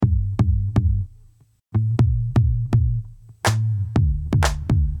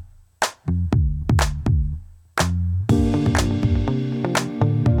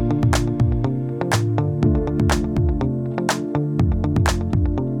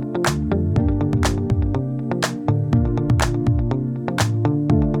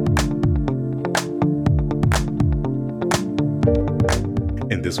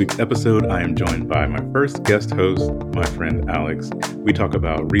this week's episode, I am joined by my first guest host, my friend Alex. We talk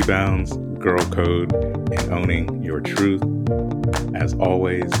about rebounds, girl code, and owning your truth. As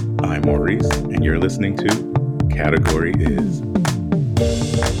always, I'm Maurice, and you're listening to Category Is.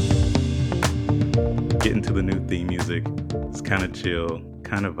 Getting to the new theme music. It's kind of chill,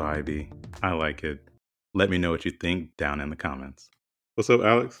 kind of vibey. I like it. Let me know what you think down in the comments. What's up,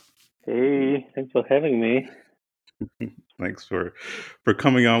 Alex? Hey, thanks for having me. Thanks for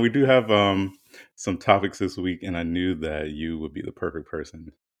coming on. We do have some topics this week, and I knew that you would be the perfect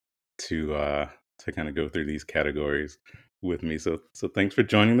person to kind of go through these categories with me. So thanks for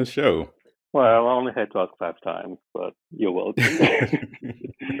joining the show. Well, I only had to ask 5 times, but you're welcome.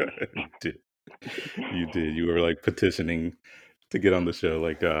 You did. You were like petitioning to get on the show,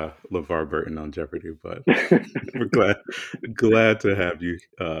 like LeVar Burton on Jeopardy. But we're glad to have you.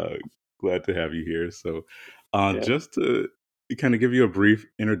 Glad to have you here. So, Yeah. just to kind of give you a brief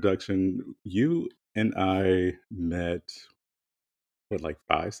introduction, you and I met like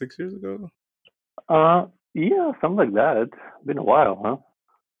 5-6 years ago. Yeah, something like that. Been a while, huh?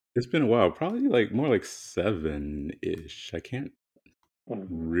 It's been a while, probably like more like 7-ish. I can't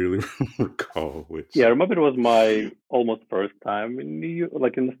really recall which. Yeah, I remember it was my almost first time in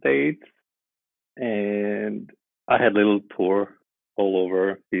in the States, and I had a little tour all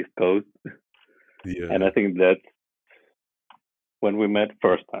over the East Coast, Yeah. and I think that's when we met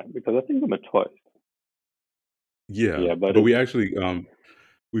first time, because I think we met twice. Yeah, but we actually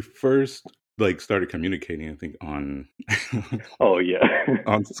we first like started communicating, I think, on Oh yeah.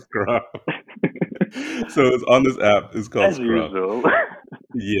 on Scruff. So it's on this app. It's called As Scruff. usual.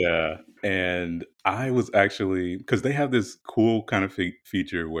 Yeah, and I was actually, because they have this cool kind of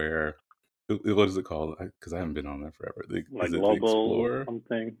feature where what is it called? Because I haven't been on there forever. Like Is it the global Explorer?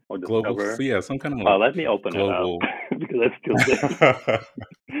 something or Global? discover. So yeah, some kind of like Let me open it up global. because I'm still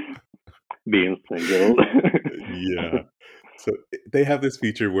being single. Yeah. So they have this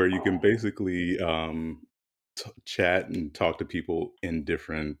feature where you can basically chat and talk to people in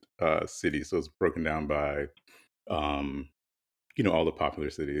different cities. So it's broken down by all the popular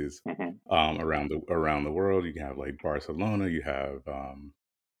cities Mhm. around the world. You can have like Barcelona, you have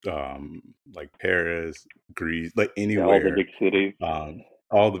like Paris, Greece, like Yeah, all the anywhere. big cities.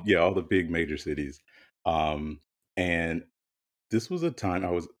 All the big major cities. And this was a time I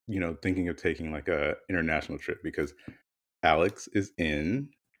was, thinking of taking like a international trip because Alex is in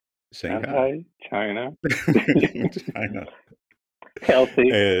Shanghai. Shanghai, China. China. Healthy.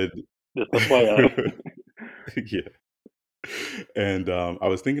 And Just FYI. yeah. And I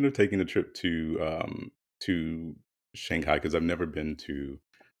was thinking of taking a trip to Shanghai because I've never been to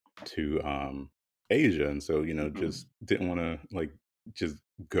Asia, and so just didn't want to like just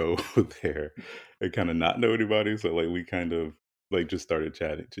go there and kind of not know anybody. So like we kind of like just started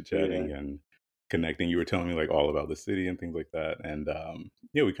chatting Yeah. and connecting. You were telling me like all about the city and things like that, and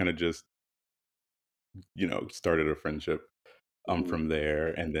yeah, we kind of just started a friendship from there,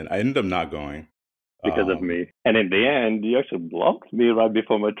 and then I ended up not going. Because of me. And in the end, you actually blocked me right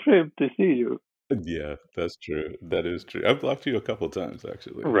before my trip to see you. Yeah, that's true. That is true. I've blocked you a couple times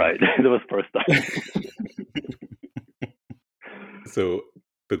actually. Right. That was first time. So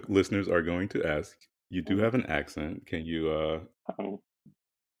the listeners are going to ask, you do have an accent. Can you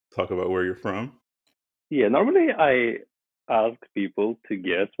talk about where you're from? Yeah, normally I ask people to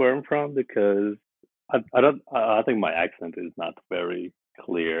guess where I'm from because I think my accent is not very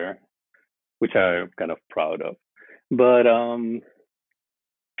clear, which I'm kind of proud of. But I'm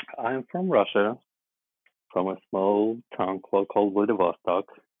from Russia, from a small town called Vladivostok.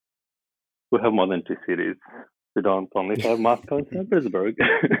 We have more than 2 cities. We don't only have Moscow and St. Petersburg.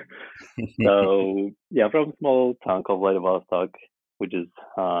 So yeah, I'm from a small town called Vladivostok, which is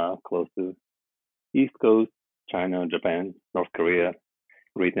close to East Coast, China, Japan, North Korea.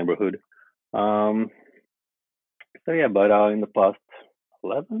 Great neighborhood. Um, so yeah, but in the past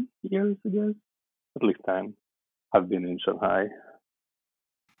 11 years, I guess, at least 10, I've been in Shanghai.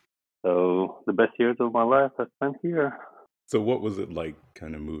 So the best years of my life I spent here. So what was it like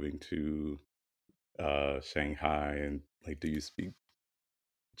kind of moving to Shanghai, and like do you speak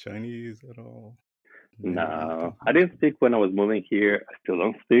Chinese at all? No, I didn't speak when I was moving here. I still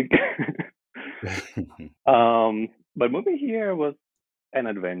don't speak. But moving here was an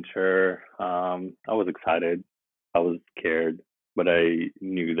adventure. I was excited. I was scared, but I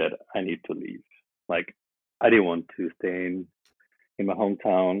knew that I need to leave. Like, I didn't want to stay in my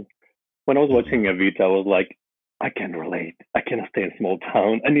hometown. When I was watching Evita, I was like, I can't relate. I cannot stay in a small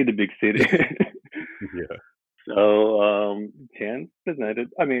town. I need a big city. Yeah. So, chance presented.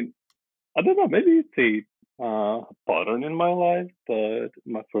 I mean, I don't know. Maybe it's pattern in my life, but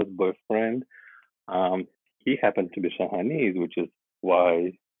my first boyfriend, um, he happened to be Shanghainese, which is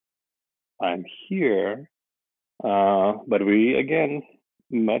why I'm here. But we again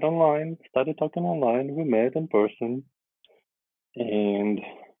met online, started talking online. We met in person, and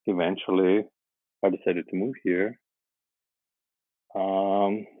eventually I decided to move here.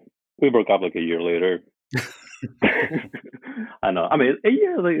 Um, we broke up like a year later. I know. I mean, a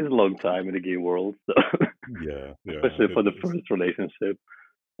year is a long time in the gay world, so Yeah, yeah, especially it for the is. first relationship,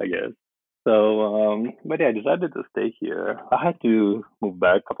 I guess. So, but yeah, I decided to stay here. I had to move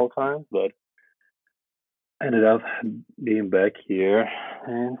back a couple times, but ended up being back here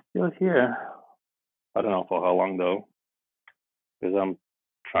and still here. I don't know for how long though, because I'm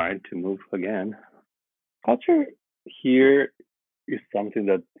trying to move again. Culture here is something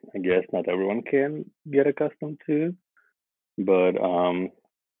that I guess not everyone can get accustomed to, but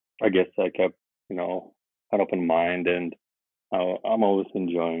I guess I kept, you know, an open mind, and I'm always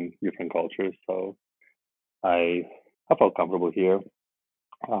enjoying different cultures, so I I felt comfortable here.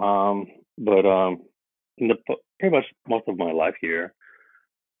 Um, but in pretty much most of my life here,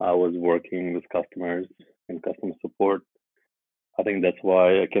 I was working with customers and customer support. I think that's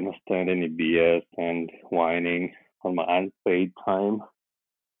why I cannot stand any BS and whining on my unpaid time.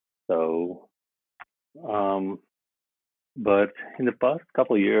 So, um, but in the past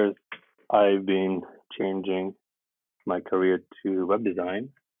couple of years, I've been changing my career to web design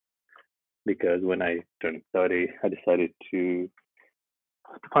because when I turned 30, I decided to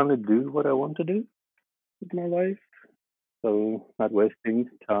finally do what I want to do with my life. So, not wasting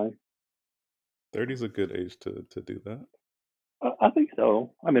time. 30 is a good age to do that. I think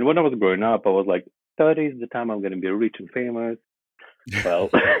so. I mean, when I was growing up, I was like, 30 is the time I'm going to be rich and famous. Well,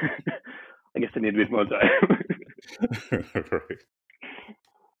 I guess I need a bit more time. Right.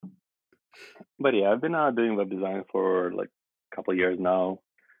 But yeah, I've been doing web design for like a couple of years now.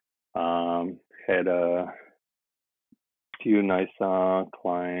 Had a few nice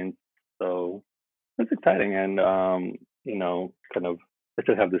clients, so it's exciting, and kind of I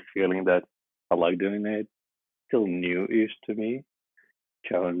still have this feeling that I like doing it. Still new-ish to me,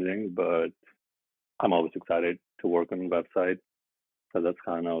 challenging, but I'm always excited to work on a website. So that's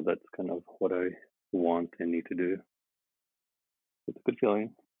kind of what I want and need to do. It's a good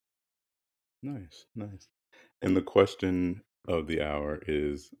feeling. Nice, nice. And the question of the hour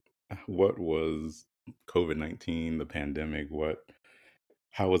is, what was COVID-19, the pandemic,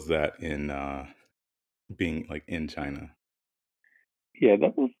 how was that in being like in China? Yeah,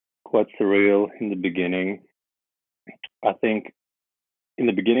 that was quite surreal in the beginning. I think in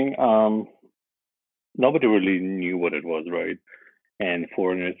the beginning, nobody really knew what it was, right? And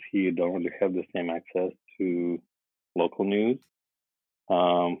foreigners here don't really have the same access to local news,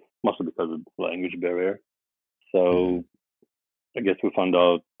 mostly because of the language barrier. Hmm. So I guess we found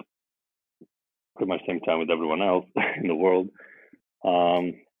out pretty much same time with everyone else in the world.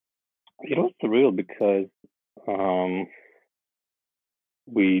 Um, it was surreal because um,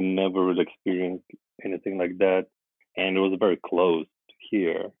 we never really experienced anything like that, and it was very close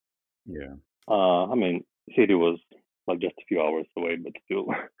here. Yeah. I mean, city was like just a few hours away, but still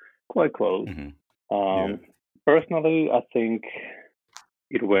quite close. Hmm. Yeah. Um, personally, I think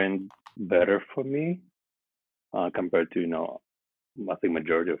it went better for me compared to I think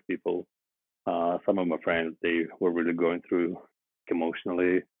majority of people. Some of my friends they were really going through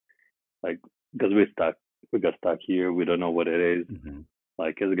emotionally, like because we got stuck here. We don't know what it is. Hmm.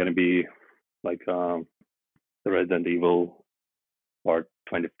 Like, is it gonna be like the Resident Evil Part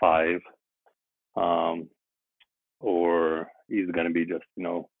 25, um, or is it gonna be just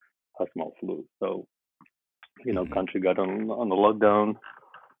a small flu? So Hmm. country got on the lockdown,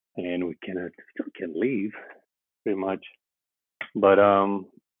 and we cannot still can't leave pretty much. But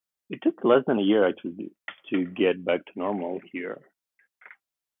it took less than a year actually to get back to normal here,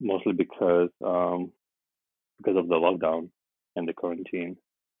 mostly because of the lockdown and the quarantine.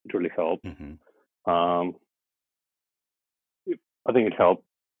 It really helped. Hmm. Um, I think it helped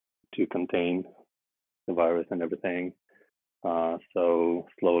to contain the virus and everything. So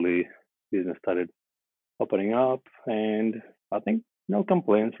slowly, business started opening up, and I think no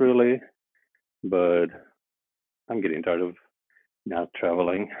complaints really. But I'm getting tired of not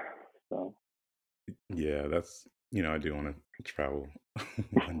traveling. So Yeah, I do want to travel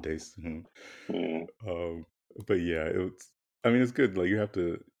one day soon. yeah, Um, but yeah, I mean, it's good. Like you have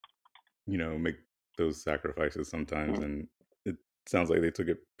to, make those sacrifices sometimes. And it sounds like they took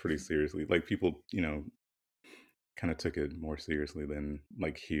it pretty seriously. Like people, kind of took it more seriously than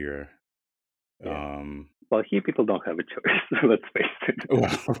like here. Yeah. Um, Well, here people don't have a choice. Let's face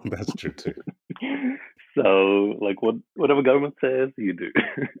well, that's true too. it. So, like, whatever government says, you do.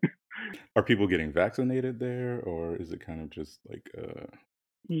 Are people getting vaccinated there, or is it kind of just like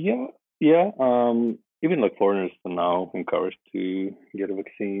Yeah, yeah. Even like foreigners are now encouraged to get a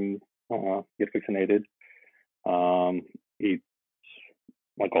vaccine, get vaccinated. It's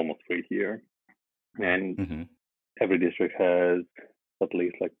like almost free here, and mhm. every district has at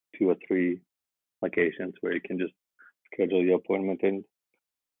least like two or three locations where you can just schedule your appointment and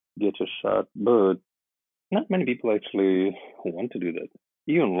get your shot. But not many people actually want to do that.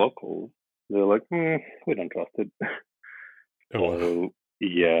 Even locals, they're like, we don't trust it. Oh wow. So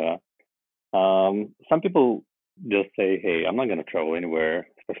yeah, some people just say, hey, I'm not going to travel anywhere,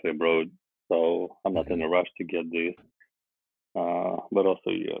 especially abroad, so I'm not in Mhm. a rush to get this. But also,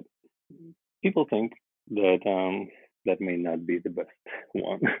 yeah, people think that that may not be the best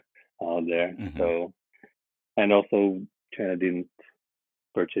one out there. Mhm. So, and also, China didn't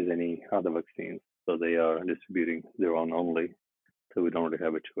purchase any other vaccines, so they are distributing their own only. So we don't really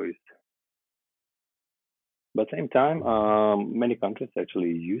have a choice. But at the same time, Wow. many countries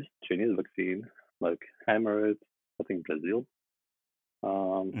actually use Chinese vaccine, like Emirates, I think Brazil,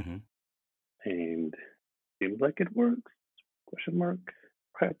 um, Mhm. and seems like it works. Question mark,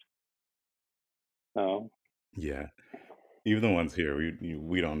 perhaps. Oh, Yeah. Even the ones here,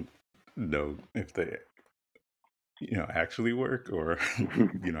 we don't know if they actually work or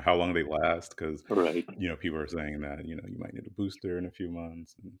how long they last because right. people are saying that you might need a booster in a few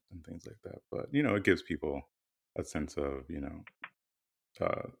months and things like that. But it gives people a sense of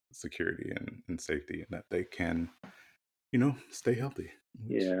security and safety and that they can stay healthy,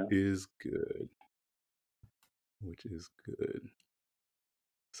 Yeah. which is good.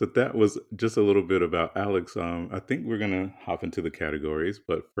 So that was just a little bit about Alex. I think we're gonna hop into the categories,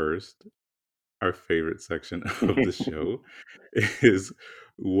 but first, our favorite section of the show is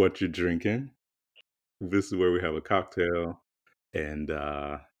what you're drinking. This is where we have a cocktail and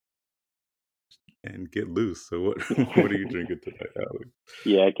get loose. So what what are you drinking tonight, Alex?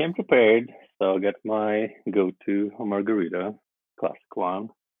 yeah, I came prepared, so I got my go-to margarita, classic one.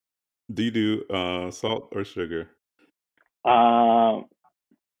 Do you do salt or sugar? Uh,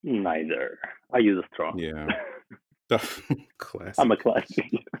 neither. I use a straw. Yeah. I'm a Classic. classic.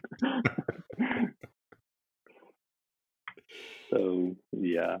 So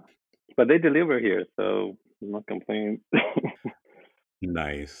yeah, but they deliver here, so I'm not complaining.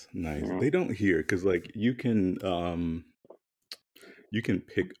 Nice, nice. Yeah. They don't hear because like you can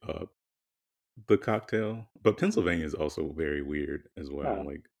pick up the cocktail, but Pennsylvania is also very weird as well. Uh,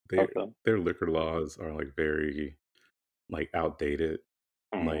 Like also, their liquor laws are like very like outdated.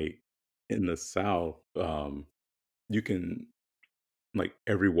 mm, Like in the South, you can like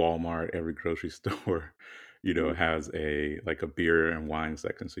every Walmart, every grocery store, mm, has a like a beer and wine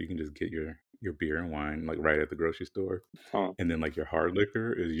section, so you can just get your beer and wine like right at the grocery store, huh. and then like your hard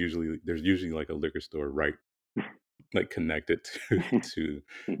liquor is usually there's usually like a liquor store right like connected to to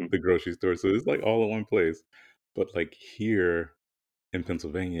Mhm. the grocery store, so it's like all in one place. But like here in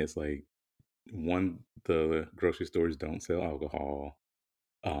Pennsylvania, it's like one the grocery stores don't sell alcohol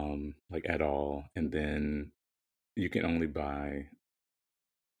like at all, and then you can only buy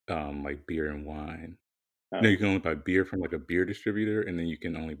like beer and wine. No, you Oh, can only buy beer from like a beer distributor, and then you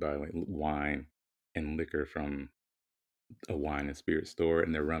can only buy like wine and liquor from a wine and spirit store,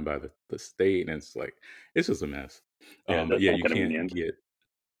 and they're run by the state, and it's like it's just a mess. yeah, But that's yeah, you can't inconvenient. get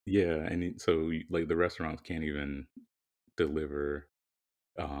yeah, and like the restaurants can't even deliver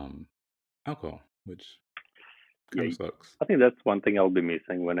um alcohol, which Yeah, kind of sucks. I think that's one thing I'll be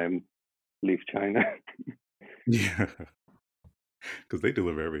missing when I leave China. Yeah, because they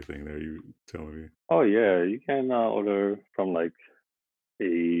deliver everything there. You telling me? Oh yeah, you can order from like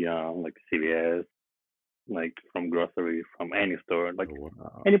a like CVS, like from grocery, from any store, like Oh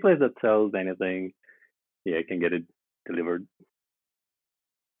wow, any place that sells anything. Yeah, I can get it delivered.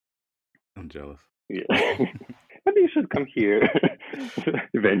 I'm jealous. Yeah, maybe you should come here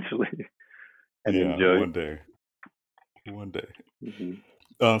eventually and Yeah, enjoy. one day, one day.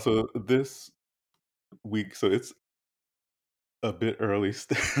 Hmm. So this week, so it's a bit early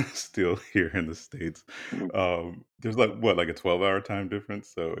still here in the States. Hmm. There's like what, like a 12-hour time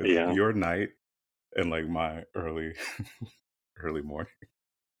difference. So it's Yeah. your night and like my early early morning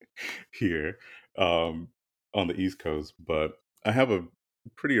here um on the East Coast. But I have a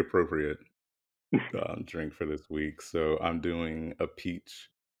pretty appropriate drink for this week. So I'm doing a peach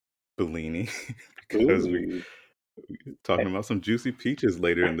Bellini because we Ooh. talking about some juicy peaches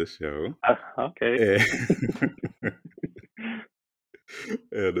later in the show. Okay. And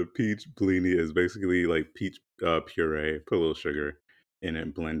And a peach blini is basically like peach puree, put a little sugar in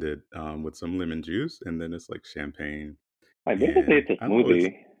it, blended with some lemon juice, and then it's like champagne. I basically And it's a I don't know, it's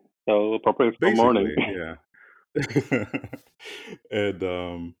smoothie, so appropriate for morning. basically, yeah.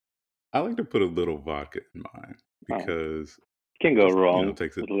 And I like to put a little vodka in mine Oh, because can it go just, wrong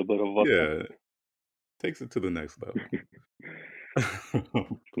takes it, with a little bit of vodka. yeah, takes it to the next level. But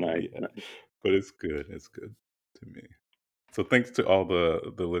Nice, yeah, nice. but it's good. It's good to me. So thanks to all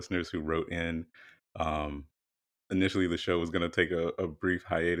the listeners who wrote in. Um, Initially, the show was going to take a brief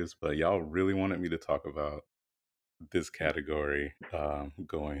hiatus, but y'all really wanted me to talk about this category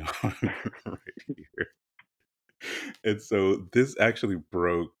going on right here. And so this actually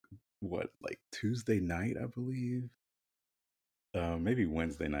broke what, like Tuesday night, I believe, maybe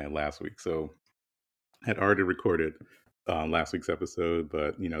Wednesday night last week. So had already recorded last week's episode,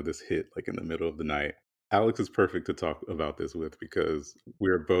 but this hit like in the middle of the night. Alex is perfect to talk about this with because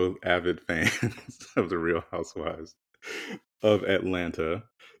we're both avid fans of the Real Housewives of Atlanta.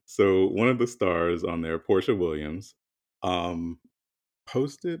 So one of the stars on there, Portia Williams, um,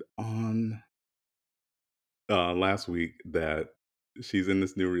 posted on last week that she's in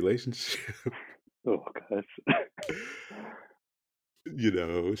this new relationship. Oh gosh.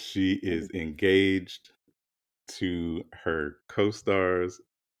 She is engaged to her co-star's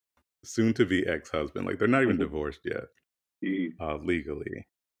soon to be ex-husband. Like they're not even divorced yet, Jeez. legally.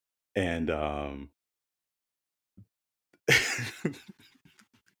 And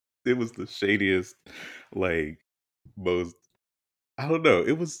it was the shadiest, like most I don't know,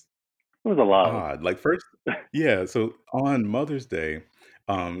 it was It was a lot. odd. Like first yeah, so on Mother's Day,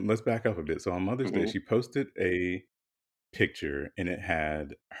 let's back up a bit. So on Mother's Day, Hmm. she posted a picture and it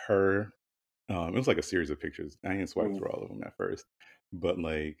had her. It was like a series of pictures. I didn't swipe Hmm. through all of them at first, but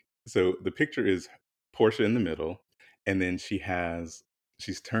like, so the picture is Portia in the middle, and then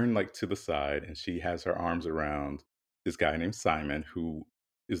she's turned like to the side, and she has her arms around this guy named Simon, who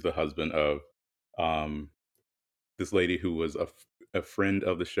is the husband of um, this lady who was a friend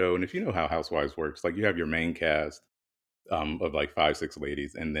of the show. And if you know how Housewives works, like you have your main cast of like five, six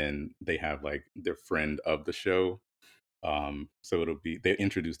ladies, and then they have like their friend of the show. So it'll be they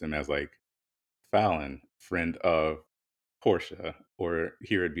introduce them as like Fallon, friend of Portia, or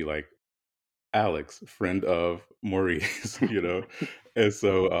here it'd be like Alex, friend of Maurice, And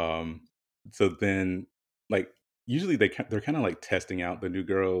so then like usually they're kind of like testing out the new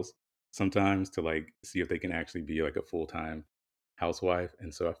girls sometimes to like see if they can actually be like a full-time housewife.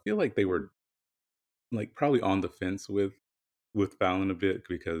 And so I feel like they were like probably on the fence with Fallon a bit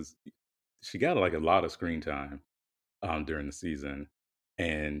because she got like a lot of screen time during the season.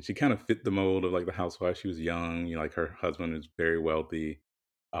 And she kind of fit the mold of like the housewife. She was young, like her husband is very wealthy.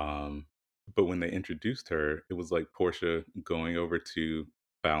 Um, but when they introduced her, it was like Portia going over to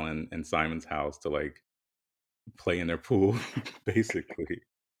Fallon and Simon's house to like play in their pool, basically.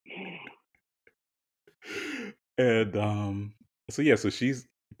 And so yeah, so she's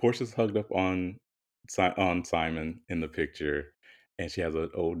Portia's hugged up on Simon in the picture, and she has an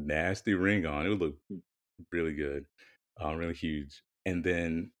old nasty ring on. It would look really good, really huge. And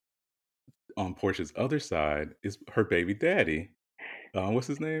then on Portia's other side is her baby daddy. What's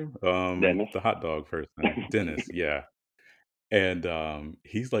his name? Dennis. The hot dog person, Dennis. Yeah, and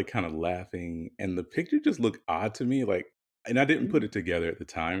he's like kind of laughing, and the picture just looked odd to me. Like, and I didn't put it together at the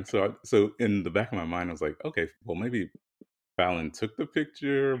time. So in the back of my mind, I was like, okay, well maybe Fallon took the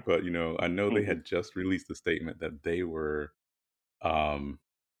picture, but I know they Hmm. had just released a statement that they were, um,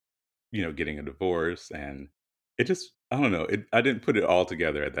 getting a divorce, and it just I don't know. I didn't put it all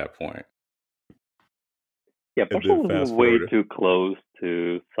together at that point. Yeah, And Portia then was fast way forward. too close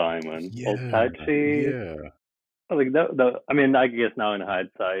to Simon. Well, Yeah, had she? yeah. Like I mean, I guess now in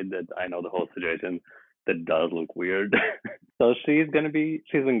hindsight that I know the whole situation, that does look weird. So she's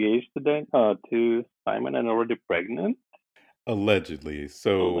engaged to Simon and already pregnant. Allegedly.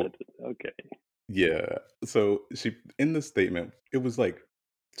 So Allegedly. Okay. yeah. So she in the statement, it was like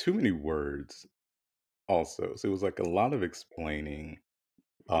too many words also. So it was like a lot of explaining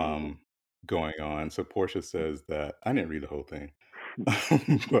Mm. um going on. So Portia says that I didn't read the whole thing.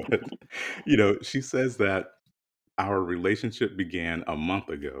 But she says that our relationship began a month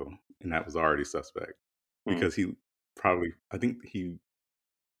ago, and that was already suspect Mm. because I think he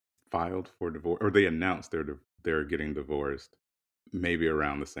filed for divorce, or they announced they're getting divorced maybe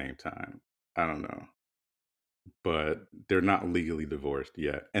around the same time. I don't know, but they're not legally divorced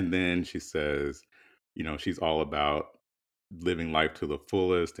yet. And then she says, she's all about living life to the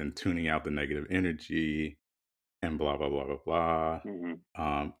fullest and tuning out the negative energy and blah blah blah blah blah.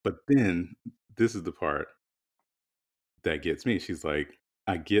 Hmm. But then this is the part that gets me. She's like,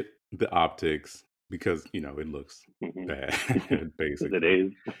 I get the optics because, it looks Hmm. bad, Because it basically.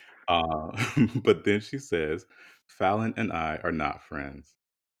 is. Uh, but then she says, "Fallon and I are not friends."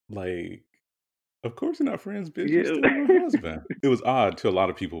 Like, of course you're not friends, bitch. You're Yeah. still your husband. It was odd to a lot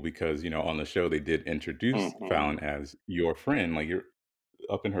of people because, on the show they did introduce Hmm. Fallon as your friend. Like you're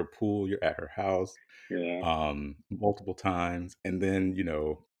up in her pool, you're at her house, Yeah. multiple times, and then,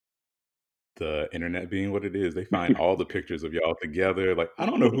 the internet being what it is, they find all the pictures of y'all together. Like, I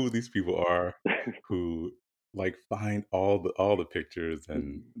don't know who these people are who like find all the pictures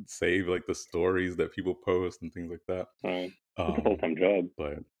and save like the stories that people post and things like that. Right. It's a full Um, time job.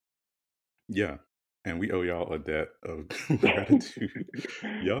 but yeah, and we owe y'all a debt of gratitude.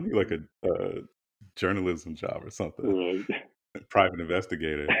 Y'all need like a journalism job or something, Right. a private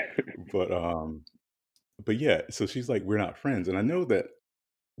investigator. But but yeah, so she's like, we're not friends, and I know that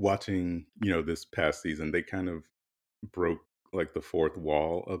watching, this past season, they kind of broke like the fourth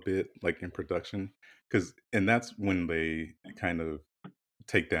wall a bit, like in production, because and that's when they kind of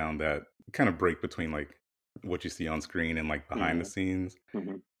take down that kind of break between like what you see on screen and like behind the Yeah. scenes,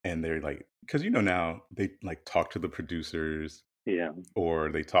 Hmm. and they're like, because now they like talk to the producers Yeah.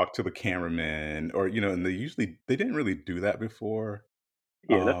 or they talk to the cameraman or and they didn't really do that before,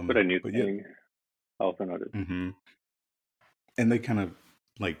 Yeah, that's what a new but yeah. thing. I also noticed. Mhm. And they kind of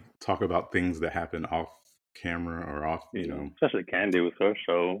like talk about things that happen off camera or off, Yeah. Especially Candy with her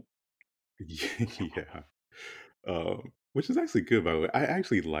show. yeah. Which is actually good, by the way. I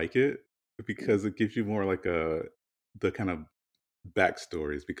actually like it because it gives you more like the kind of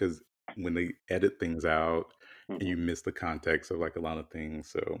backstories because when they edit things out and you Mm-hmm. miss the context of like a lot of things.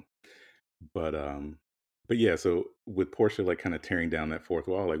 So, but but yeah, so with Portia like kind of tearing down that fourth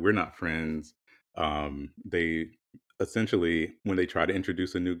wall, like we're not friends. They essentially when they try to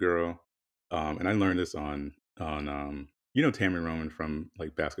introduce a new girl, and I learned this on Tammy Roman from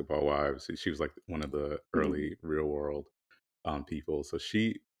like Basketball Wives. She was like one of the Mm-hmm. early Real World people. So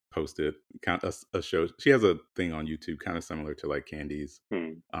she posted kind of a show. She has a thing on YouTube kind of similar to like Candy's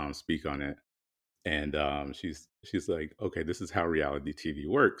Mm-hmm. Speak on It, and she's like, okay, this is how reality TV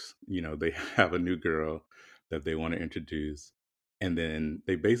works. They have a new girl that they want to introduce, and then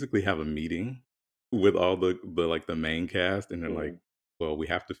they basically have a meeting with all the like the main cast, and they're like, Yeah. well, we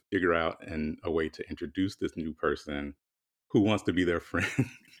have to figure out a way to introduce this new person who wants to be their friend.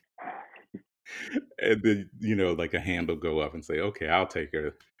 And then like a hand will go up and say, okay, I'll take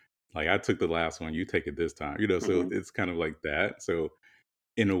her. Like I took the last one, you take it this time. So Mm-hmm. it's kind of like that. So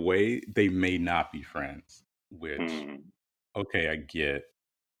in a way, they may not be friends, which Mm-hmm. okay, I get.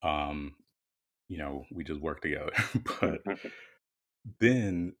 Um, we just work together. But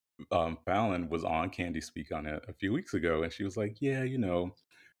then Fallon was on Candy Speak on It a few weeks ago, and she was like, "Yeah,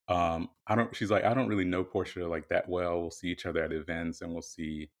 I don't." She's like, "I don't really know Portia like that well. We'll see each other at events, and we'll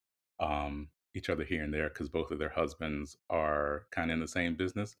see each other here and there because both of their husbands are kind of in the same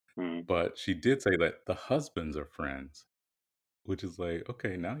business." Mm-hmm. But she did say that the husbands are friends, which is like,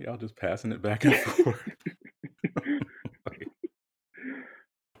 okay, now y'all just passing it back and forth. Like,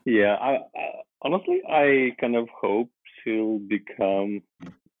 Yeah, honestly, I kind of hope she'll become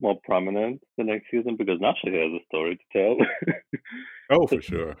more prominent the next season because now she has a story to tell. oh, for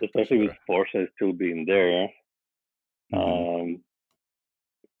sure, for Especially with sure. Portia still being there. Hmm. Um,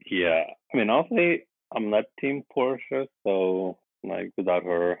 yeah, I mean, honestly, I'm not Team Portia, so like without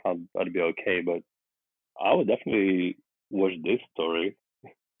her, I'd be okay. But I would definitely watch this story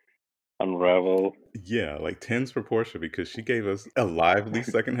unravel. Yeah, like tens for Portia because she gave us a lively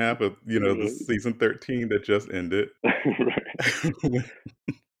second half of the Right. season 13 that just ended Right.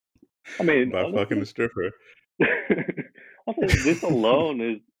 I mean, by fucking the honestly, stripper. honestly, this alone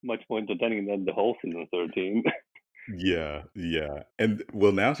is much more entertaining than the whole season 13. Yeah, yeah. And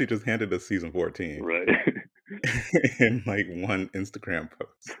well, now she just handed us season 14 Right. in like one Instagram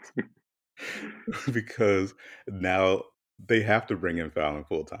post because now they have to bring in Fallon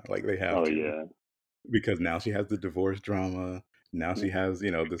full time. Like they have Oh to yeah. because now she has the divorce drama. Now she Mm. has,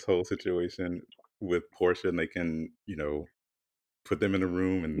 this whole situation with Portia and they can, put them in a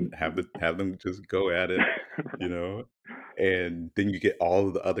room and have them just go at it, you know? And then you get all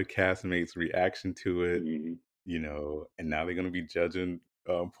of the other castmates' reaction to it, Mhm. and now they're gonna be judging,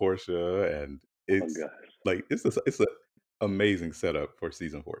 Portia, and Oh it's gosh. like it's a amazing setup for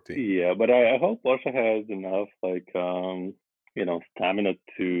season 14. Yeah, but I hope Russia has enough stamina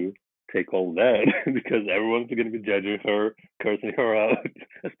to take all that because everyone's gonna be judging her, cursing her out,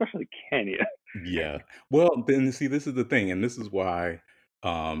 especially Kenya. Yeah. Well, then see, this is the thing, and this is why,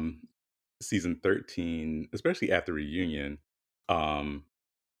 um, season 13, especially after reunion, um,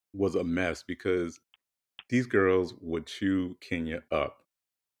 was a mess because these girls would chew Kenya up.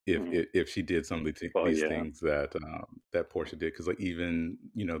 Mhm. if she did some of Oh, these yeah. things that that Portia did, because like even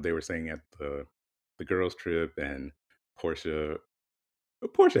they were saying at the girls trip, and Portia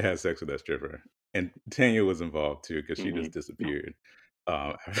Portia had sex with that stripper, and Tanya was involved too because she just Mhm. disappeared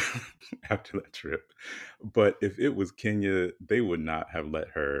um, after that trip. But if it was Kenya, they would not have let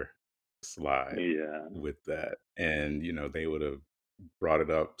her slide Yeah. with that, and they would have brought it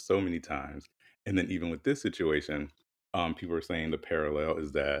up so many times. And then even with this situation, people are saying the parallel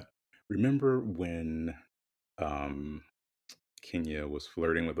is that, remember when um, Kenya was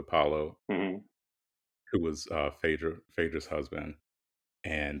flirting with Apollo, Mhm. who was Phaedra's husband,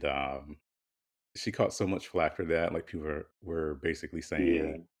 and she caught so much flack for that. Like people were basically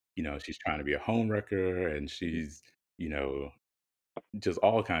saying, Yeah. she's trying to be a homewrecker, and she's, you know, just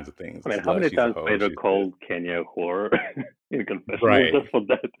all kinds of things. I mean, how Slut, many she's a times hoe, Pedro she's this. called Kenya a whore in confessional Right. just for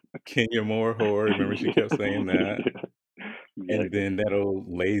that? Kenya Moore whore. Remember she kept saying that. And Exactly. then that old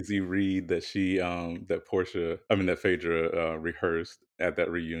lazy read that that Portia, I mean that Phaedra rehearsed at that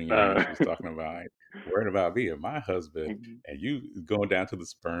reunion when Uh, she was talking about worried about being my husband, and you going down to the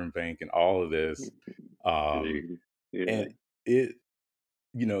sperm bank and all of this. Um Jeez. Yeah. and it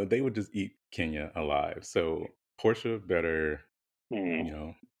they would just eat Kenya alive. So Portia better, you Mm.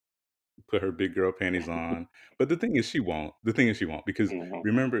 know, put her big girl panties on. But the thing is she won't. The thing is she won't, because Mhm.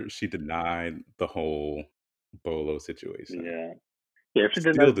 remember she denied the whole Bolo situation. Yeah. Yeah, if she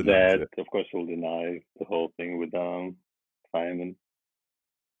Still denies denies that, it. of course she'll deny the whole thing with Simon.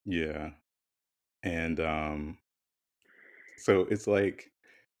 Yeah. And so it's like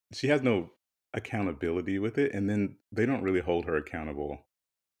she has no accountability with it, and then they don't really hold her accountable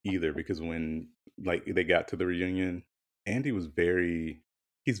either, because when like they got to the reunion, Andy was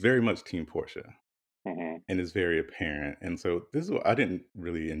he's very much team Portia, Mhm. and is very apparent. And so this is what I didn't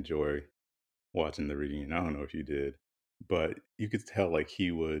really enjoy watching the reunion. I don't know if you did, but you could tell like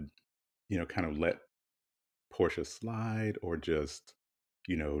he would, kind of let Portia slide, or just,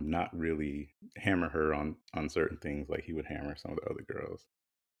 not really hammer her on certain things like he would hammer some of the other girls.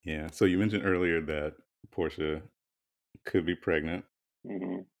 Yeah. So you mentioned earlier that Portia could be pregnant.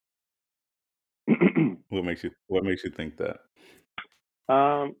 Mhm. What makes you think that?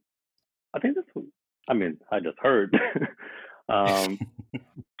 um, I think I mean, I just heard. um,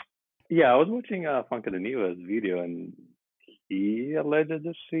 yeah, I was watching Funka Niva's video, and he alleged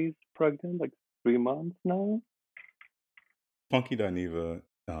that she's pregnant, like 3 months now. Funky Dineva,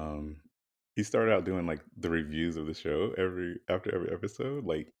 he started out doing like the reviews of the show after every episode,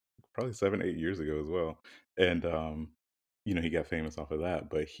 like probably 7, 8 years ago as well. And he got famous off of that.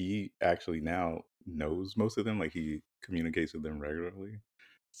 But he actually now knows most of them, like he communicates with them regularly.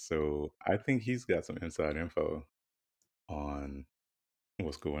 So I think he's got some inside info on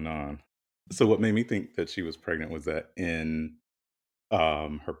what's going on. So what made me think that she was pregnant was that in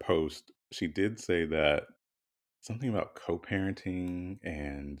her post, she did say that something about co-parenting,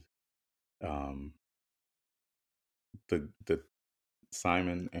 and um the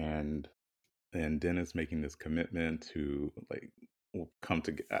Simon and Dennis making this commitment to like come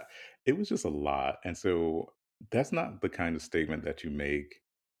together. It was just a lot. And so that's not the kind of statement that you make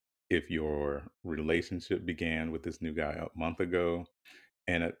if your relationship began with this new guy a month ago.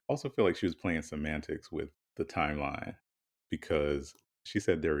 And I also feel like she was playing semantics with the timeline, because she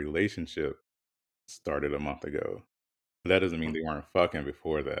said their relationship started a month ago. That doesn't mean they weren't fucking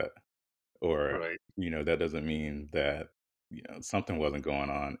before that. Or, Right. that doesn't mean that, something wasn't going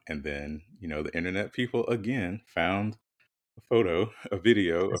on. And then, the internet people again found a photo, a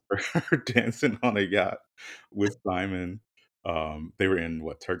video of her dancing on a yacht with Simon. They were in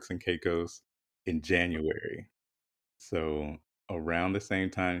what, Turks and Caicos in January. So around the same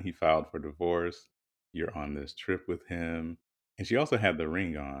time he filed for divorce, you're on this trip with him. And she also had the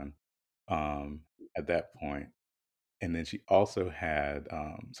ring on at that point. And then she also had,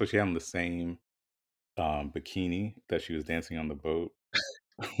 so she had on the same bikini that she was dancing on the boat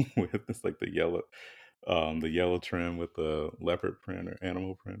with. It's like the yellow trim with the leopard print or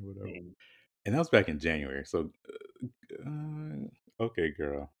animal print, whatever. Mm. And that was back in January. So, okay,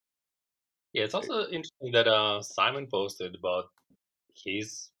 girl. Yeah, it's Eh, also interesting that Simon posted about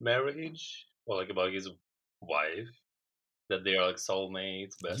his marriage, or like about his wife, that they are like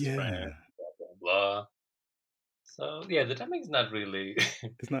soulmates, best friends, Yeah, blah blah blah. So yeah, the timing is not really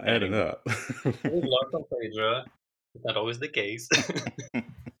it's not adding adding up. up. We've learned from Phaedra. It's not always the case.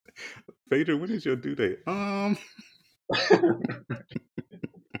 Phaedra, when is your due date? I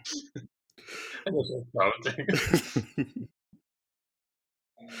guess that's counting.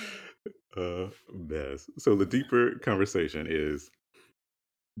 Mess. So the deeper conversation is: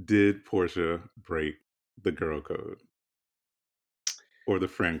 did Portia break the girl code? or the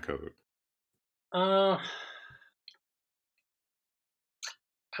friend code? Uh,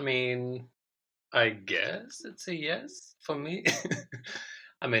 I mean, I guess it's a yes for me.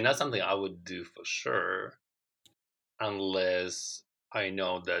 I mean, that's something I would do for sure, unless I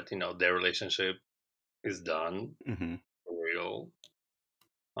know that their relationship is done Hmm. for real,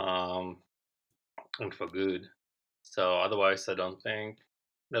 um, and for good. So otherwise, I don't think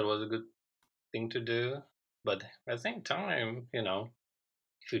that was a good thing to do. But at the same time, if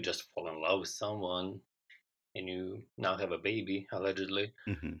you just fall in love with someone and you now have a baby, allegedly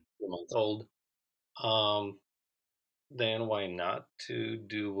Hmm. 2 months old, um, then why not to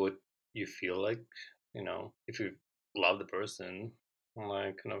do what you feel like, if you love the person,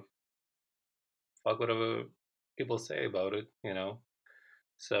 like kind of fuck whatever people say about it.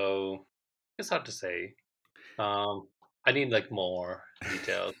 So it's hard to say. Um, I need like more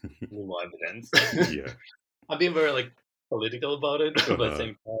details, need more evidence. Yeah. I'm being very like political about it, but at the Uh-huh.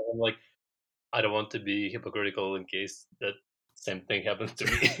 same time, I'm like, I don't want to be hypocritical in case that same thing happens to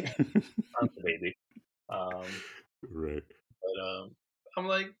me. I'm the baby. Um, Right. but I'm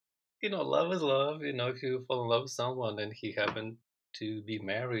like, love is love. If you fall in love with someone and he happened to be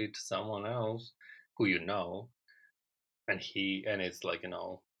married to someone else who and it's like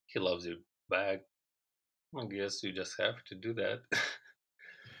he loves you back. I guess you just have to do that.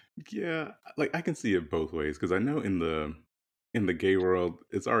 Yeah, like I can see it both ways because I know in the gay world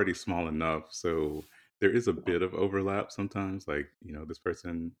it's already small enough, so there is a bit of overlap sometimes. Like this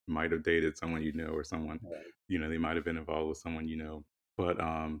person might have dated someone or someone Right. they might have been involved with someone but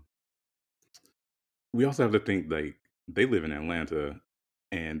we also have to think like they live in Atlanta,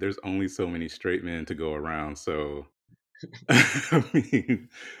 and there's only so many straight men to go around. So I mean,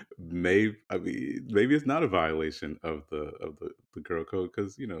 maybe it's not a violation of the girl code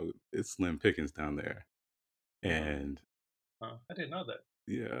because it's slim pickings down there, Hmm. and I didn't know that.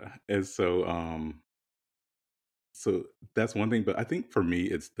 yeah, and so that's one thing. But I think for me,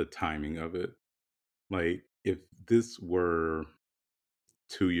 it's the timing of it. Like if this were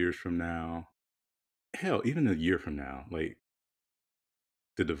 2 years from now, hell, even a year from now, like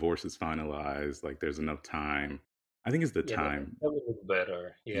the divorce is finalized, like there's enough time. I think it's the Yeah, that time. that would look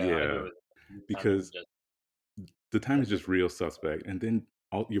better. Yeah, I agree Yeah, with that. I mean, because just the time is like the just real suspect, and then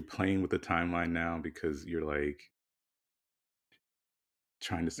you're playing with the timeline now because you're like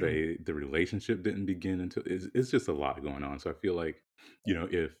trying to say the relationship didn't begin until it's just a lot going on. So I feel like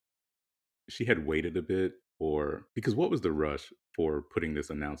if she had waited a bit, or because what was the rush for putting this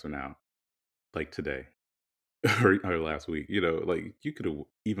announcement out like today or last week? Like you could have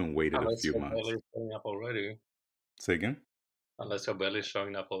even waited a unless few your belly months. is showing up already. Say again. Unless your belly is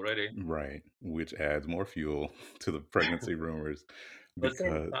showing up already. Right, which adds more fuel to the pregnancy rumors But at the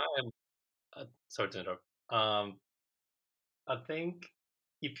same because time, sorry to interrupt. I think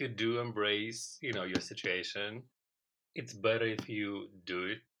if you do embrace, your situation, it's better if you do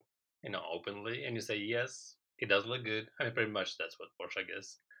it, openly, and you say yes, it does look good. I mean, pretty much that's what Porsche, I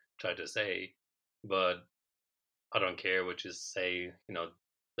guess, tried to say. But I don't care what you say.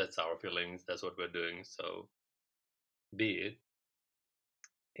 That's our feelings. That's what we're doing. So be it.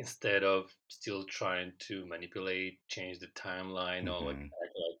 Instead of still trying to manipulate, change the timeline, or like Mhm.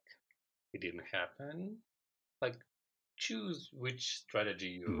 act like it didn't happen. Like choose which strategy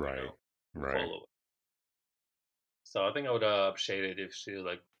you Right, you right. follow. So I think I would appreciate it if she was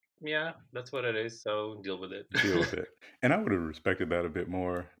like, yeah, that's what it is. So deal with it. Deal with it. And I would have respected that a bit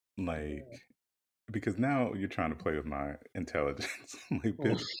more, like Yeah. because now you're trying to play with my intelligence. Like,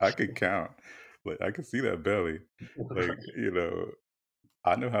 bitch, I could count. Like, I can see that belly. Like, Right.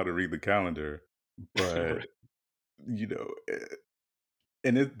 I know how to read the calendar, but Right. you know, eh,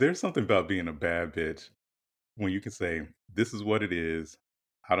 and there's something about being a bad bitch when you can say, "This is what it is.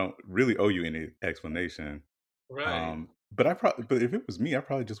 I don't really owe you any explanation." Right. But if it was me, I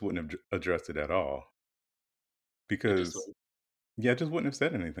probably just wouldn't have addressed it at all You just because wait. yeah, I just wouldn't have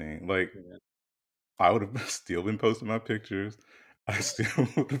said anything. Like Yeah. I would have still been posting my pictures. I still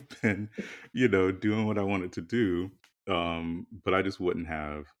would have been, doing what I wanted to do. But I just wouldn't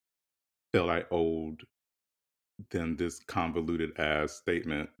have felt I owed them this convoluted ass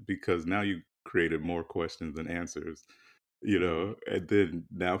statement because now you created more questions than answers, Mhm. and then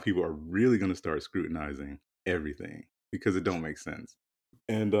now people are really going to start scrutinizing everything because it don't make sense.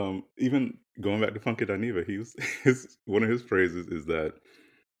 And even going back to Funky Dineva, he was his one of his phrases is that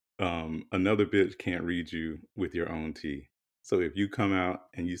another bitch can't read you with your own tea. So if you come out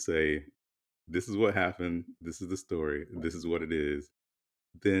and you say, "This is what happened. This is the story. This is what it is,"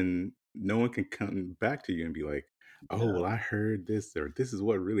 then no one can come back to you and be like, "Oh, well, Yeah. I heard this," or "This is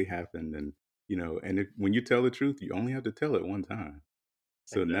what really happened." And when you tell the truth, you only have to tell it one time.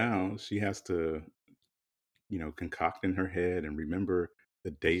 So exactly. now she has to, concoct in her head and remember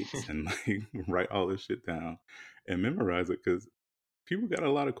the dates and like write all this shit down and memorize it because people got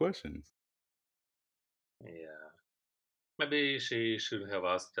a lot of questions. Yeah. Maybe she should have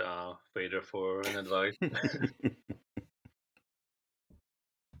asked Vader for an advice.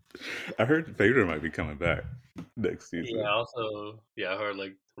 I heard Vader might be coming back next Yeah, season. also, yeah, I heard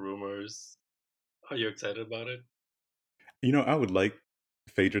like rumors. Are you excited about it? I would like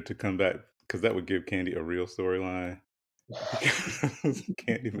Phaedra to come back because that would give Candy a real storyline. Because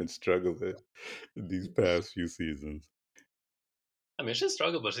Candy been struggling these past few seasons. I mean, she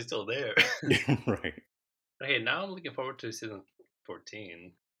struggled, but she's still there. Right. Hey, now I'm looking forward to season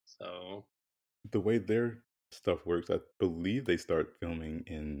 14. So, The way their stuff works, I believe they start filming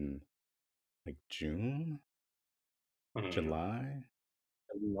in like June, hmm, July.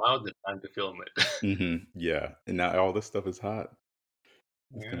 now's the time to film it. Yeah. And now all this stuff is hot.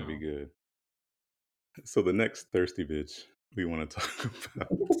 It's gonna be Yeah. good. So the next thirsty bitch we want to talk about.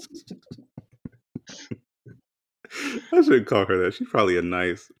 I shouldn't call her that. She's probably a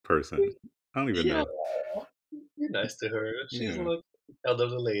nice person. I don't even Yeah, know. be nice to her. She's Yeah. like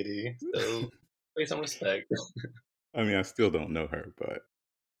elderly lady, so pay some respect. I mean, I still don't know her, but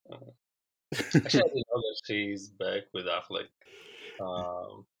Uh, Actually, I didn't know that she's back with Affleck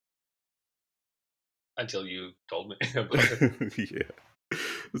um, until you told me about it. yeah.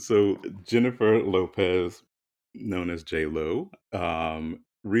 So Jennifer Lopez, known as J Lo,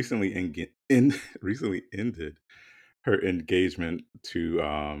 recently ended her engagement to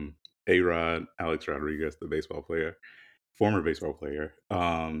A Rod Alex Rodriguez, the baseball player, former baseball player.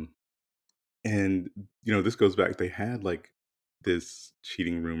 And this goes back. They had like this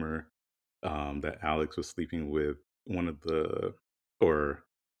cheating rumor that Alex was sleeping with one of the or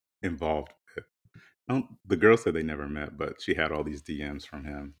involved with. The girl said they never met, but she had all these DMs from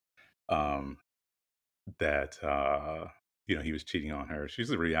him um, that he was cheating on her. She's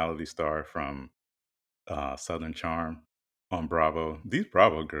a reality star from Southern Charm on Bravo. These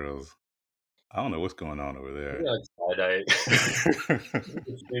Bravo girls, I don't know what's going on over You there. know, it's side-eye.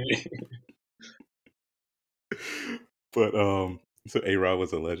 It's really, But so A Rod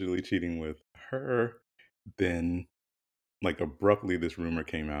was allegedly cheating with her. Then, like abruptly, this rumor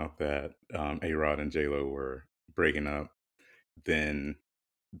came out that A Rod and J Lo were breaking up. Then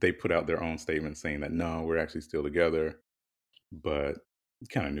they put out their own statement saying that no, we're actually still together. But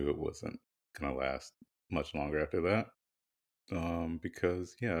kind of knew it wasn't gonna last much longer after that.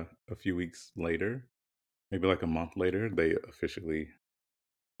 Because yeah, a few weeks later, maybe like a month later, they officially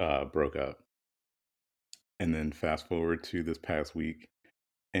broke up. And then fast forward to this past week,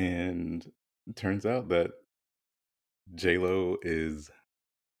 and it turns out that J Lo is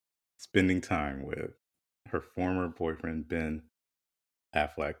spending time with her former boyfriend Ben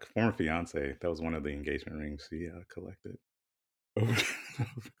Affleck, former fiance. That was one of the engagement rings she collected over,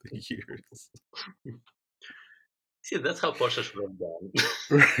 over the years. see, that's how Porsche should have done.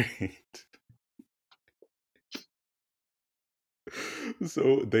 Right.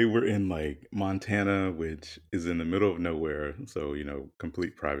 So they were in like Montana, which is in the middle of nowhere. So,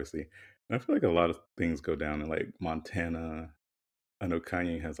 complete privacy. And I feel like a lot of things go down in like Montana. I know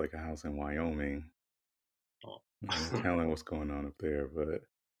Kanye has like a house in Wyoming. Oh. No telling what's going on up there,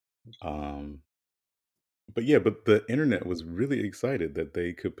 um but yeah, but the internet was really excited that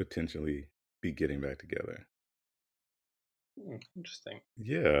they could potentially be getting back together. Interesting.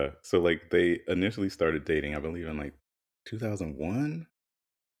 Yeah. So like they initially started dating, I believe in like 2001.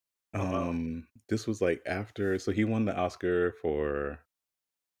 Oh, wow. This was like after, so he won the Oscar for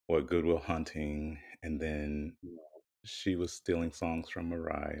what, Goodwill Hunting, and then she was stealing songs from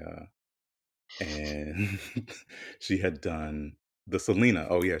Mariah, and she had done the Selena.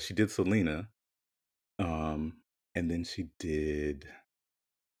 Oh yeah, she did Selena. And then she did.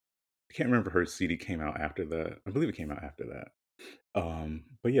 I can't remember, her CD came out after that. I believe it came out after that.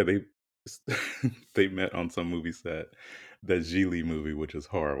 But yeah, they they met on some movie set, that Geely movie, which is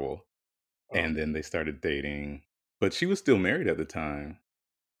horrible. Oh. And then they started dating, but she was still married at the time.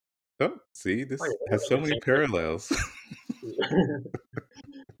 Oh, see, Oh, yeah, this that has would so make many sense. parallels.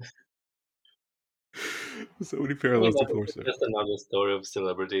 So many I mean, parallels to that is Portia. just another story of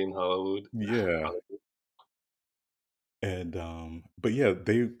celebrity in Hollywood. Yeah. And but yeah,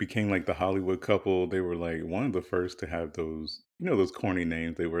 they became like the Hollywood couple. They were like one of the first to have those, those corny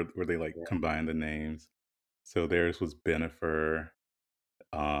names. They were where they like Yeah, combined the names. So theirs was Benifer,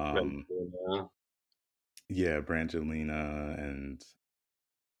 um, yeah. yeah, Brangelina, and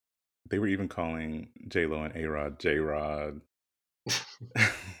they were even calling J Lo and A Rod J Rod.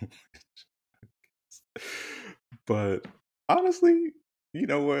 But honestly, You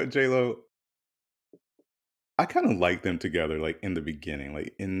know what, J Lo? I kind of liked them together, like in the beginning,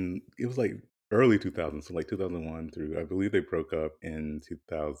 like in it was like early 2000s, so like 2001 through I believe they broke up in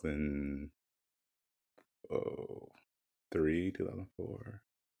 2003, 2004,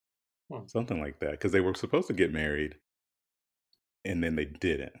 Hmm. something like that. Because they were supposed to get married, and then they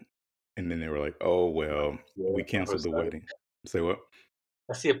didn't, and then they were like, "Oh well, Yeah, we on her canceled the side. wedding." Say what?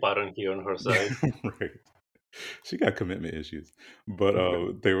 I see a pattern here on her side. Right. She got commitment issues,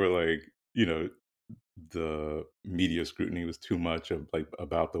 but they were like, you know, the media scrutiny was too much of like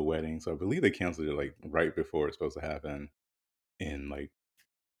about the wedding, so I believe they canceled it like right before it's supposed to happen in like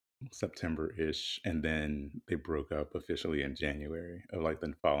September ish, and then they broke up officially in January of like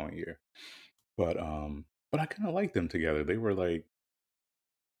the following year. But I kind of liked them together. They were like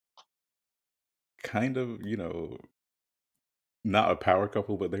kind of not a power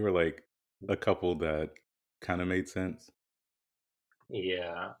couple, but they were like a couple that kind of made sense.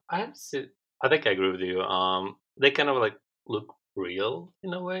 Yeah, I think I agree with you. They kind of like look real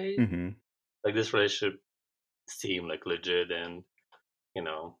in a way. Hmm. Like this relationship seemed like legit and you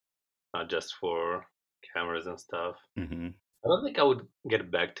know not just for cameras and stuff. Hmm. I don't think I would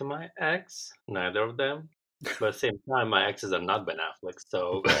get back to my ex, neither of them. But at the same time, my exes are not Ben Affleck,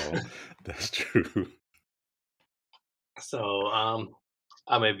 so Well, that's true. so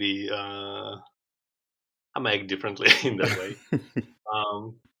I may be I may act differently in that way.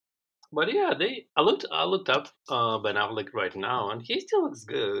 Um, but yeah, they I looked up Ben Affleck right now, and he still looks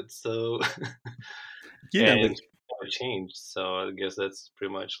good. So Yeah, and but he never changed. So I guess that's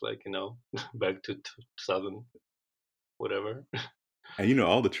pretty much like back to 2000 whatever. and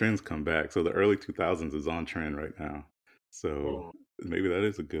all the trends come back. So the early 2000s is on trend right now. So Mm, maybe that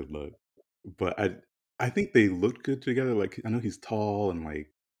is a good look. But I think they looked good together. Like I know he's tall and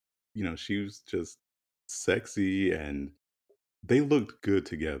like, she was just sexy and they looked good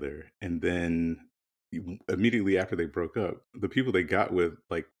together. And then immediately after they broke up, the people they got with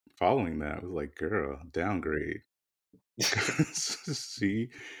like following that was like, girl, downgrade. She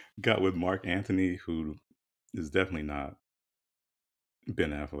got with Mark Anthony, who is definitely not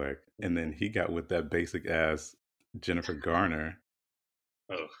Ben Affleck, and then he got with that basic ass Jennifer Garner,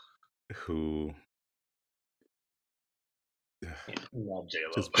 oh, who yeah, not J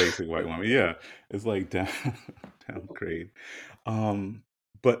Lo. just basic white woman. Yeah, it's like downgrade. Um,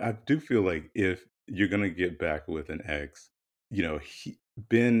 but I do feel like if you're gonna get back with an ex,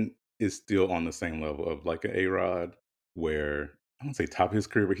 Ben is still on the same level of like a Rod, where I don't say top of his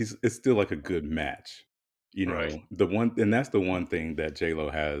career, but it's still like a good match. Right. The one, and that's the one thing that J Lo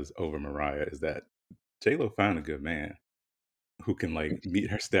has over Mariah is that J Lo found a good man who can like meet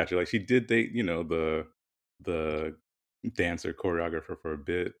her stature. Like she did date, the dancer choreographer for a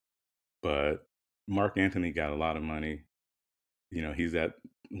bit, but Mark Anthony got a lot of money. He's at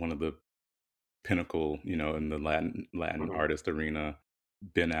one of the pinnacle, in the Latin Mhm. artist arena.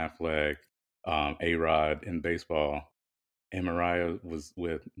 Ben Affleck, A Rod in baseball, and Mariah was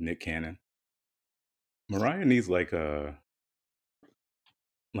with Nick Cannon. Mariah needs like The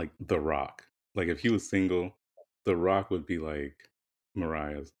Rock. Like if he was single, The Rock would be like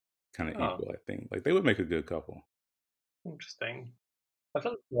Mariah's kind of Oh, equal. I think like they would make a good couple. interesting. I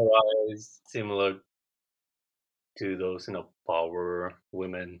feel like Mariah is similar to those, power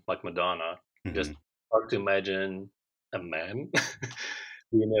women like Madonna. Hmm. Just hard to imagine a man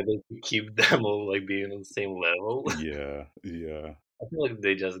being able to keep them all like being on the same level. Yeah, yeah. I feel like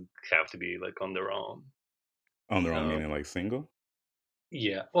they just have to be like on their own. On their own, So meaning like single.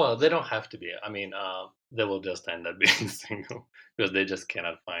 yeah, well, they don't have to be. I mean, they will just end up being single because they just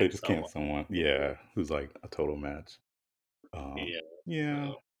cannot They find just can't someone. someone, yeah, who's like a total match. Yeah, Yeah,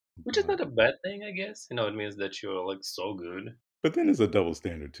 so which is but not a bad thing, I guess. It means that you're like so good. but then it's a double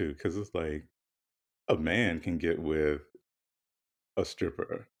standard too, because it's like a man can get with a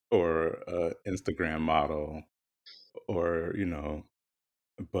stripper or a Instagram model or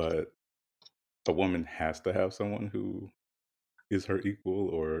but a woman has to have someone who is her equal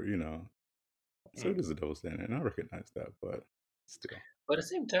or so Mm. it is a double standard, and I recognize that, but still. But at the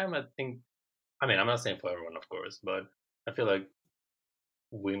same time, I think. I mean, I'm not saying for everyone, of course, but I feel like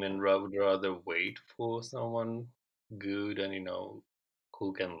would rather wait for someone good and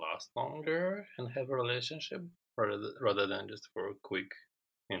who can last longer and have a relationship rather than just for a quick,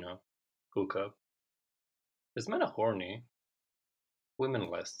 you know, hookup. It's men are horny, women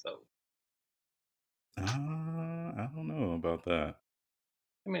less so. I don't know about that.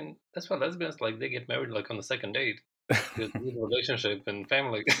 I mean, that's what lesbians like. They get married like on the second date because they need a relationship and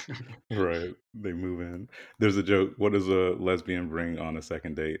family. Right, they move in. There's a joke, what does a lesbian bring on a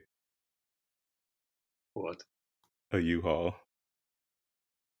second date? What? A U-Haul.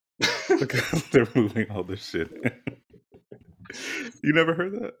 because they're moving all this shit. You never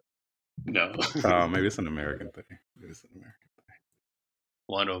heard that? No. Maybe it's an American thing. Maybe it's an American.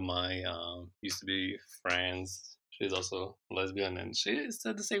 One of my used to be friends, she's also lesbian, and she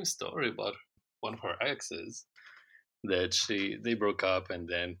said the same story about one of her exes that they broke up, and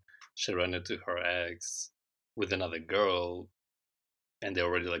then she ran into her ex with another girl, and they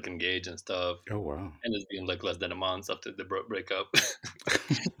already like engaged and stuff, Oh wow. and it's been like less than a month after the breakup.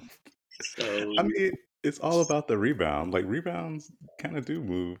 So I mean, it's all about the rebound. Like rebounds kind of do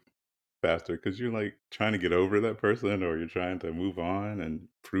move faster because you're like trying to get over that person, or you're trying to move on and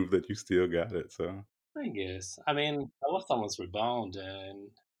prove that you still got it. So, I guess, I mean, I was someone's rebound,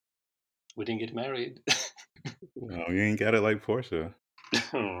 and we didn't get married. well, you ain't got it like Portia.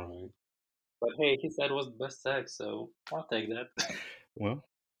 Right. But hey, he said it was the best sex, so I'll take that. Well,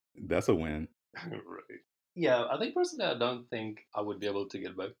 that's a win. Right. Yeah, I think personally, I don't think I would be able to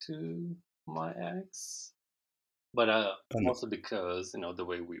get back to my ex, but And, also because the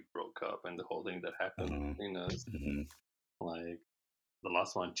way we broke up and the whole thing that happened between us, mhm. like the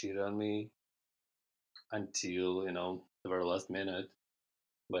last one cheated on me until the very last minute.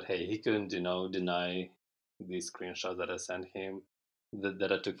 But hey, he couldn't deny the screenshot that I sent him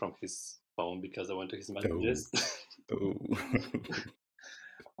that I took from his phone because I went to his Oh, messages. oh,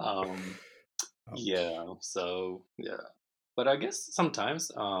 um, ouch. yeah, so yeah, but I guess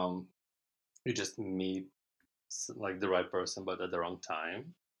sometimes you just meet like the right person but at the wrong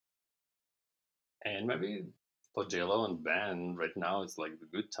time, and maybe for JLo and Ben right now it's like the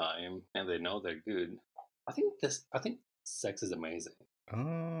good time and they know they're good. I think sex is amazing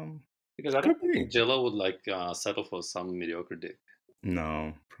Um, because I don't could think be. JLo would like settle for some mediocre dick.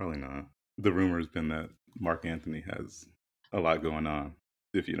 No, probably not. The rumor's been that Mark Anthony has a lot going on,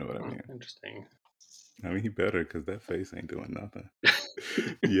 if you know what I Hmm, mean. interesting. I mean, he better because that face ain't doing nothing.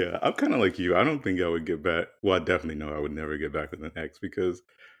 Yeah, I'm kind of like you. I don't think I would get back. Well, I definitely know I would never get back with an ex because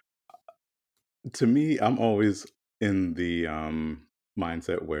to me, I'm always in the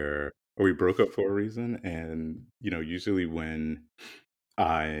mindset where we broke up for a reason, and usually when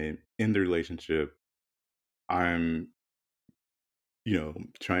I end the relationship, I'm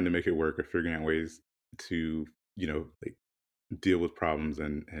trying to make it work or figuring out ways to like deal with problems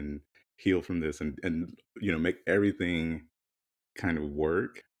and heal from this and make everything kind of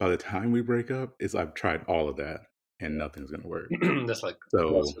work. By the time we break up, it's I've tried all of that and nothing's gonna work. That's like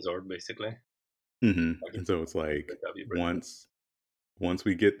last So resort, basically. Like if and so it's you like break up, you break up. once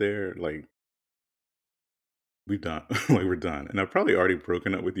we get there, like we've done like we're done. And I've probably already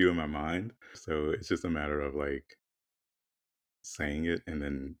broken up with you in my mind. So it's just a matter of like saying it and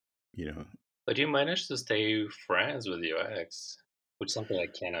then, you know, But you managed to stay friends with your ex, which is something I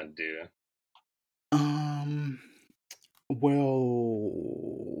cannot do. um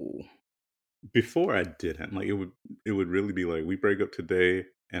well, before I didn't. Like it would really be like we break up today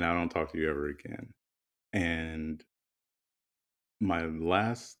and I don't talk to you ever again. And my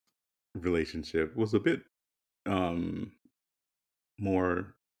last relationship was a bit um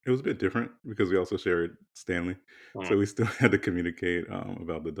more it was a bit different because we also shared Stanley. Mm, So we still had to communicate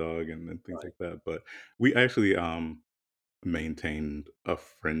about the dog and things right. like that. But we actually maintained a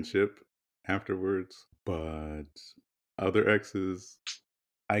friendship afterwards. But other exes,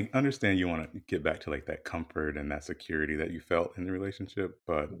 I understand you want to get back to like that comfort and that security that you felt in the relationship,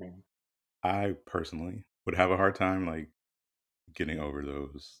 but Mhm. I personally would have a hard time like getting over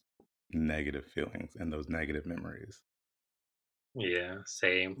those negative feelings and those negative memories. Yeah,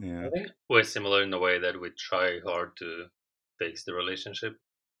 same. I Yeah. think we're similar in the way that we try hard to fix the relationship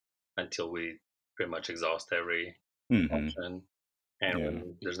until we pretty much exhaust every Mhm. option, and Yeah.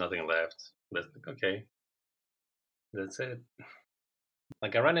 when there's nothing left, that's like, okay, that's it.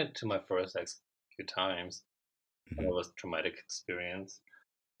 Like I ran into my first ex a few times, and it Mhm. was a traumatic experience.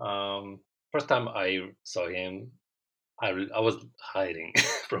 Um, First time I saw him, I was hiding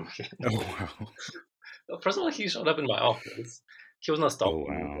from him. Oh wow. First of all, he showed up in my office. He was not Oh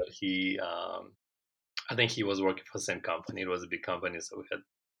stalking me, wow. but I think he was working for the same company. It was a big company, so we had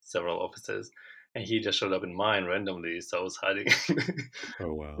several offices, and he just showed up in mine randomly. So I was hiding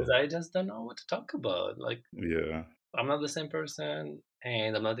Oh because wow. I just don't know what to talk about. Like Yeah. I'm not the same person,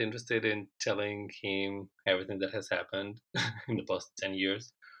 and I'm not interested in telling him everything that has happened in the past 10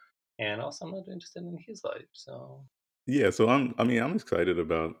 years. And also, I'm not interested in his life. So, Yeah, so I'm excited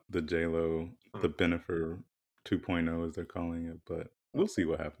about the J-Lo, hmm, the Bennifer 2.0 as they're calling it, but we'll see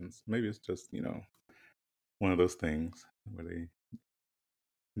what happens. Maybe it's just, one of those things where they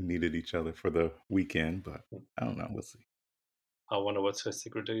needed each other for the weekend, but hmm. I don't know. We'll see. I wonder what her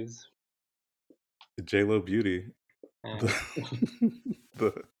secret is. The J Lo beauty, Eh,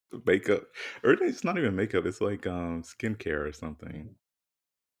 the, the makeup, or it's not even makeup. It's like skincare or something.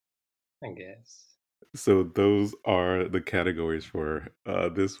 I guess. So those are the categories for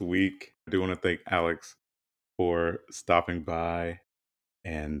this week. I do want to thank Alex for stopping by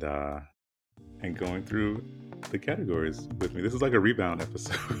and going through the categories with me. This is like a rebound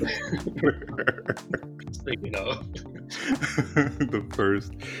episode. Speaking of, The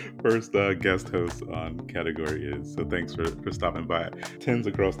first guest host on category is. So thanks for stopping by. 10s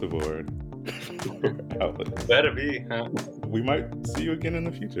across the board for Alex. better be, huh? We might see you again in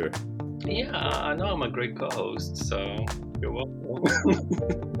the future. Yeah, I know I'm a great co-host, so you're welcome.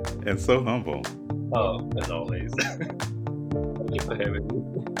 And so humble. Oh, as always. Thank you for having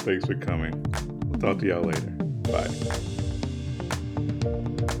me. Thanks for coming. We'll talk to y'all later. Bye.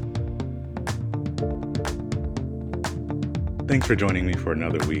 Thanks for joining me for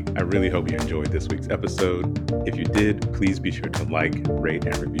another week. I really hope you enjoyed this week's episode. If you did, please be sure to like, rate,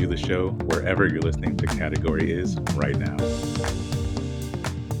 and review the show wherever you're listening to Category Is right now.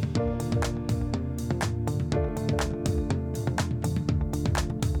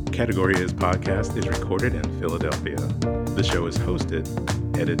 Category Is podcast is recorded in Philadelphia. The show is hosted,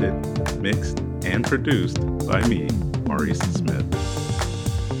 edited, mixed, and produced by me, Maurice Smith.